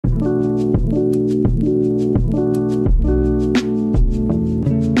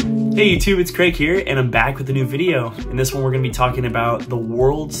Hey YouTube, it's Craig here, and I'm back with a new video. In this one, we're going to be talking about the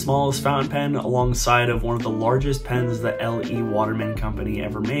world's smallest fountain pen alongside of one of the largest pens the LE Waterman company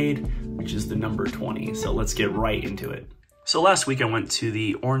ever made, which is the number 20. So let's get right into it. So last week I went to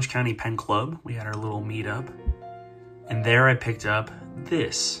the Orange County Pen Club. We had our little meetup, and there I picked up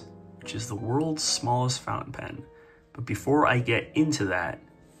this, which is the world's smallest fountain pen. But before I get into that,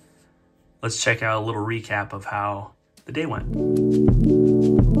 let's check out a little recap of how the day went.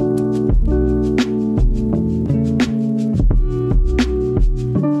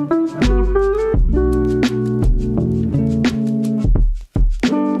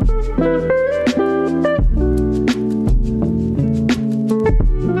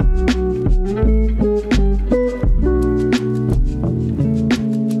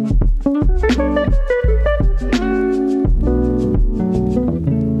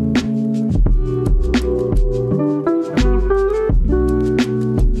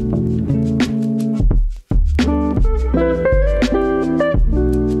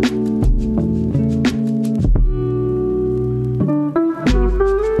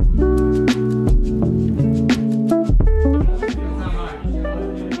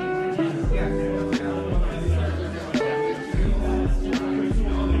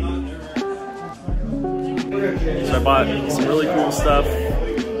 So I bought some really cool stuff.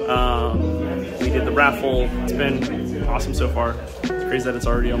 We did the raffle. It's been awesome so far. It's crazy that it's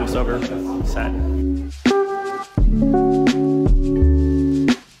already almost over. Sad.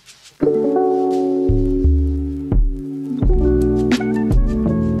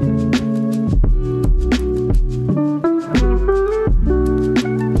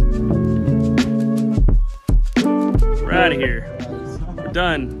 We're out of here. We're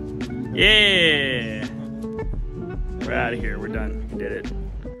done. Yeah. We're out of here, we're done, we did it.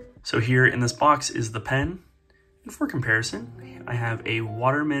 So here in this box is the pen. And for comparison, I have a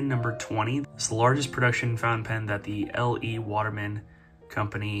Waterman number 20. It's the largest production fountain pen that the LE Waterman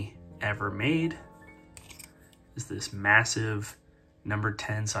company ever made. It's this massive number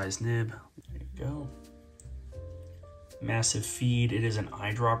 10 size nib. There you go. Massive feed, it is an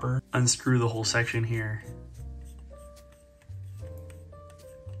eyedropper. Unscrew the whole section here.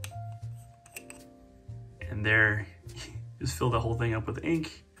 And there, just fill the whole thing up with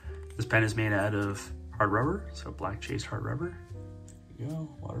ink. This pen is made out of hard rubber, so black chased hard rubber. There you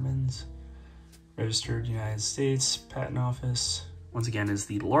go, Waterman's registered United States Patent Office. Once again, is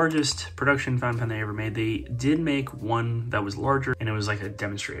the largest production fountain pen they ever made. They did make one that was larger, and it was like a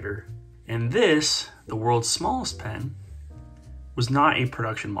demonstrator. And this, the world's smallest pen, was not a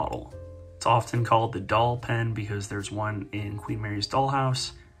production model. It's often called the doll pen because there's one in Queen Mary's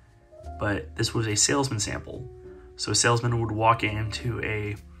dollhouse, but this was a salesman sample. So a salesman would walk into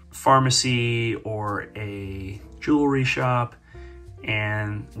a pharmacy or a jewelry shop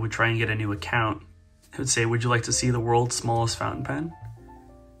and would try and get a new account. It would say, would you like to see the world's smallest fountain pen?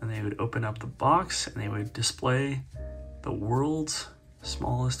 And they would open up the box and they would display the world's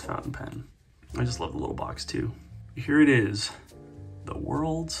smallest fountain pen. I just love the little box too. Here it is, the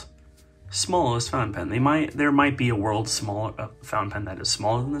world's smallest fountain pen. There might be a world's fountain pen that is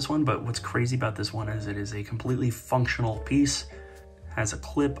smaller than this one, but what's crazy about this one is it is a completely functional piece. Has a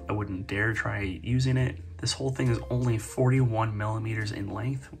clip. I wouldn't dare try using it. This whole thing is only 41 millimeters in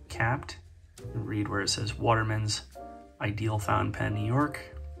length, capped. Read where it says Waterman's Ideal Fountain Pen, New York.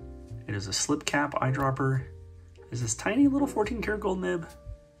 It is a slip cap eyedropper. There's this tiny little 14 karat gold nib.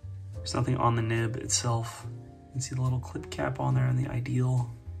 There's nothing on the nib itself. You can see the little clip cap on there on the Ideal.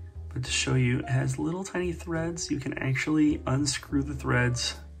 But to show you, it has little tiny threads. You can actually unscrew the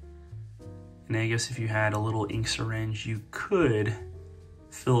threads. And I guess if you had a little ink syringe, you could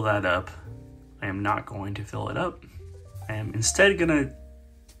fill that up. I am not going to fill it up. I am instead gonna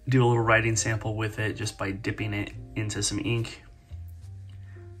do a little writing sample with it just by dipping it into some ink.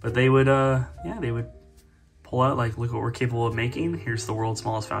 But they would, yeah, they would pull out like, look what we're capable of making. Here's the world's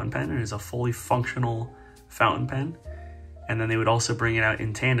smallest fountain pen. It is a fully functional fountain pen. And then they would also bring it out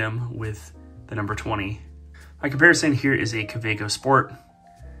in tandem with the number 20. My comparison here is a Kaweco Sport.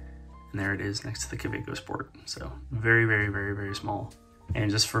 And there it is next to the Kaweco Sport. So very, very, very, very small. And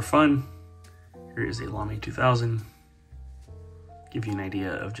just for fun, here is a Lamy 2000. Give you an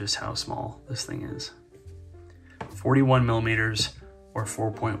idea of just how small this thing is. 41 millimeters or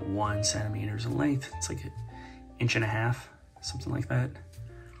 4.1 centimeters in length. It's like an inch and a half, something like that.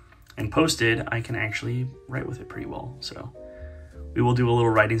 And posted, I can actually write with it pretty well. So we will do a little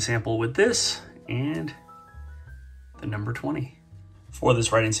writing sample with this and the number 20. For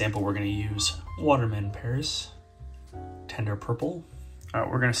this writing sample, we're gonna use Waterman Paris, Tender Purple. All right,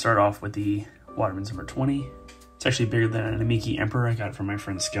 we're gonna start off with the Waterman's number 20. It's actually bigger than an Amiki Emperor I got from my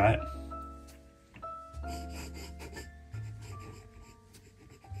friend Scott.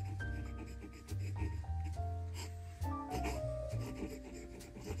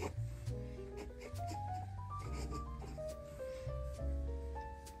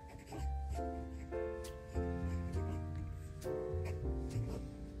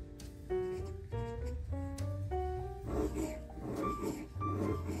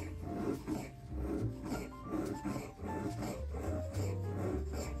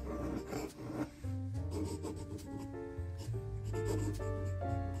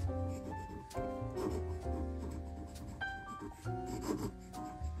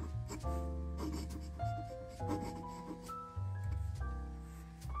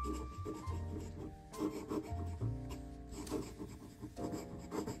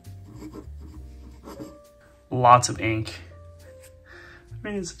 Lots of ink. I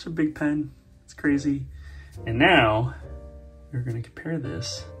mean, it's such a big pen. It's crazy. And now we're going to compare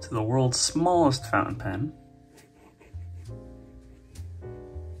this to the world's smallest fountain pen.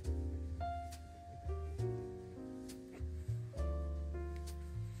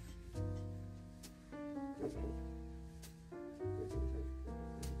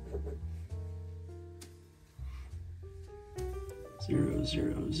 Zero,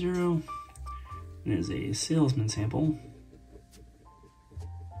 zero, zero. It is a salesman sample.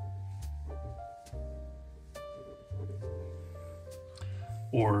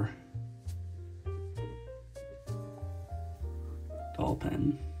 Or doll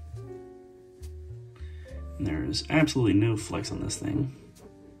pen. And there's absolutely no flex on this thing.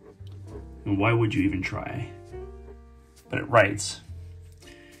 And why would you even try? But it writes.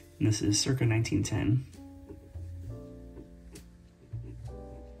 And this is circa 1910.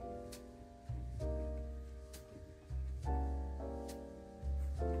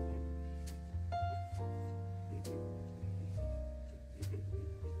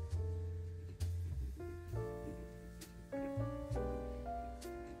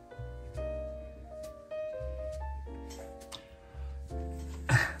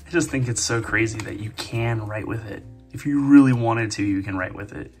 I just think it's so crazy that you can write with it. If you really wanted to, you can write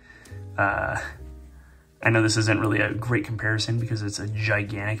with it. I know this isn't really a great comparison because it's a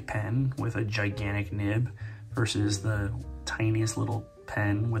gigantic pen with a gigantic nib versus the tiniest little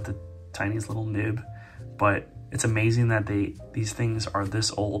pen with the tiniest little nib. But it's amazing that these things are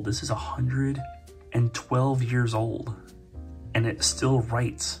this old. This is 112 years old and it still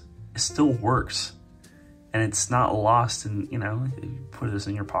writes. It still works. And it's not lost, and you know, you put this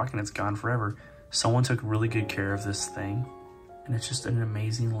in your pocket and it's gone forever. Someone took really good care of this thing, and it's just an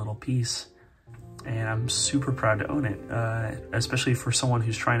amazing little piece. And I'm super proud to own it, especially for someone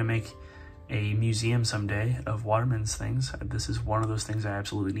who's trying to make a museum someday of Waterman's things. This is one of those things I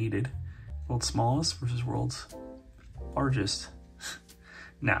absolutely needed. World's smallest versus world's largest.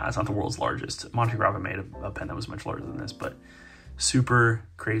 Nah, it's not the world's largest. Roccanova made a pen that was much larger than this, but super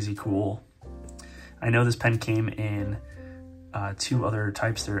crazy cool. I know this pen came in two other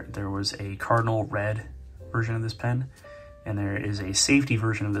types. There was a cardinal red version of this pen, and there is a safety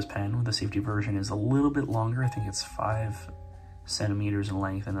version of this pen. The safety version is a little bit longer. I think it's 5 centimeters in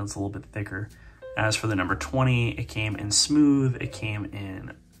length, and it's a little bit thicker. As for the number 20, it came in smooth. It came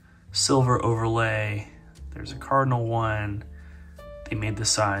in silver overlay. There's a cardinal one. They made the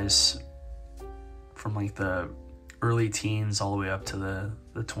size from like the early teens all the way up to the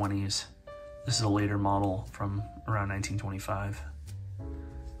 20s. This is a later model from around 1925,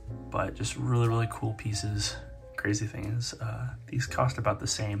 but just really, really cool pieces. Crazy thing is, these cost about the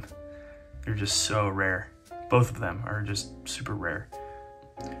same. They're just so rare. Both of them are just super rare.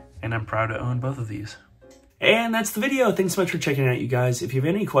 And I'm proud to own both of these. And that's the video. Thanks so much for checking it out, you guys. If you have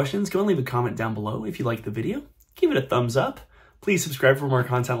any questions, go and leave a comment down below. If you like the video, give it a thumbs up. Please subscribe for more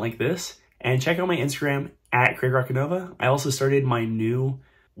content like this. And check out my Instagram at Roccanova. I also started my new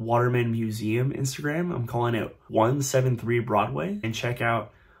Waterman Museum Instagram. I'm calling it 173 Broadway, and check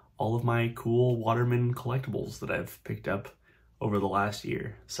out all of my cool Waterman collectibles that I've picked up over the last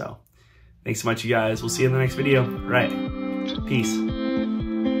year. So thanks so much, you guys. We'll see you in the next video. All right, peace.